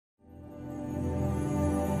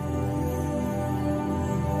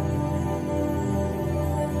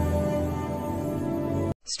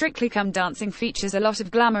Strictly Come Dancing features a lot of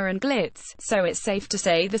glamour and glitz, so it's safe to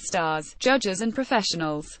say the stars, judges and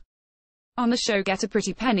professionals on the show get a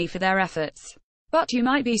pretty penny for their efforts. But you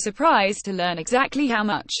might be surprised to learn exactly how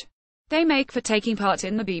much they make for taking part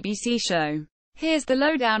in the BBC show. Here's the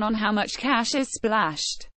lowdown on how much cash is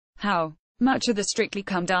splashed. How much are the Strictly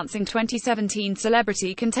Come Dancing 2017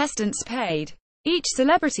 celebrity contestants paid? Each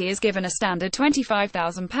celebrity is given a standard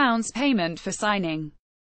 £25,000 payment for signing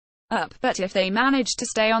up, but if they manage to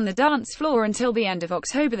stay on the dance floor until the end of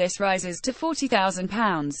October, this rises to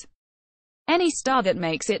 £40,000. Any star that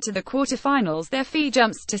makes it to the quarterfinals, their fee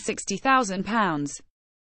jumps to £60,000.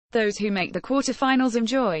 Those who make the quarterfinals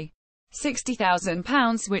enjoy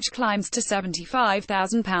 £60,000, which climbs to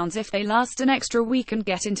 £75,000 if they last an extra week and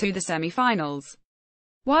get into the semi-finals,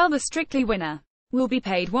 while the Strictly winner will be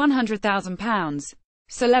paid £100,000.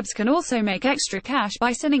 Celebs can also make extra cash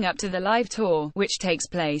by signing up to the live tour, which takes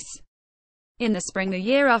place in the spring the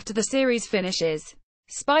year after the series finishes.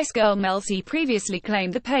 Spice Girl Mel C previously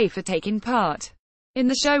claimed the pay for taking part in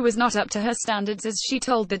the show was not up to her standards, as she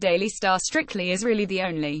told the Daily Star, "Strictly is really the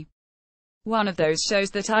only one of those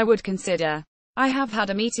shows that I would consider. I have had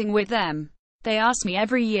a meeting with them. They ask me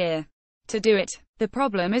every year to do it. The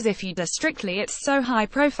problem is if you do Strictly, it's so high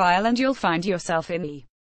profile and you'll find yourself in the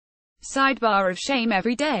sidebar of shame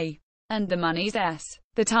every day. And the money's S."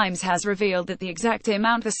 The Times has revealed that the exact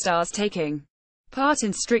amount the stars taking part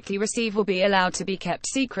in Strictly receive will be allowed to be kept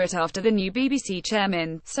secret after the new BBC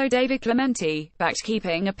chairman, so David Clementi, backed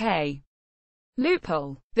keeping a pay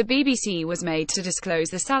loophole. The BBC was made to disclose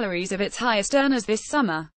the salaries of its highest earners this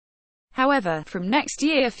summer. However, from next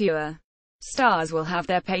year, fewer stars will have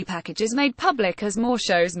their pay packages made public as more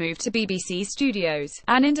shows move to BBC Studios,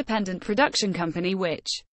 an independent production company which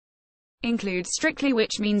includes Strictly,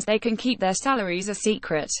 which means they can keep their salaries a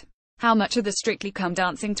secret. How much are the Strictly Come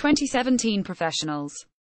Dancing 2017 professionals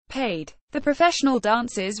paid? The professional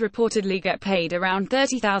dancers reportedly get paid around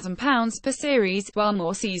 £30,000 per series, while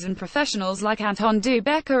more seasoned professionals like Anton du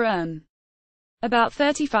Beke earn about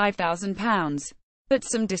 £35,000. But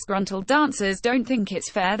some disgruntled dancers don't think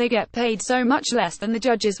it's fair they get paid so much less than the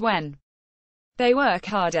judges when they work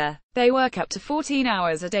harder. They work up to 14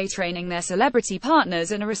 hours a day training their celebrity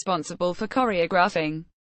partners and are responsible for choreographing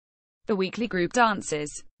the weekly group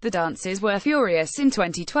dances. The dancers were furious in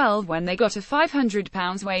 2012 when they got a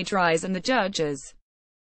 £500 wage rise and the judges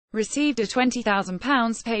received a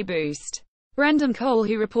 £20,000 pay boost. Brendan Cole,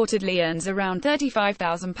 who reportedly earns around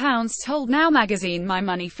 £35,000, told Now magazine, "My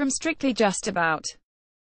money from Strictly just about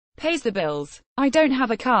pays the bills. I don't have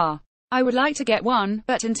a car. I would like to get one,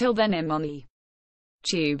 but until then I'm on the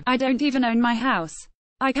tube. I don't even own my house.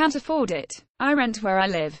 I can't afford it. I rent where I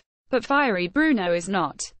live." But Fiery Bruno is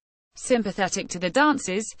not sympathetic to the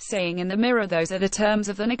dancers, saying in the Mirror, "Those are the terms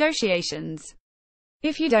of the negotiations.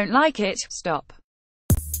 If you don't like it, stop."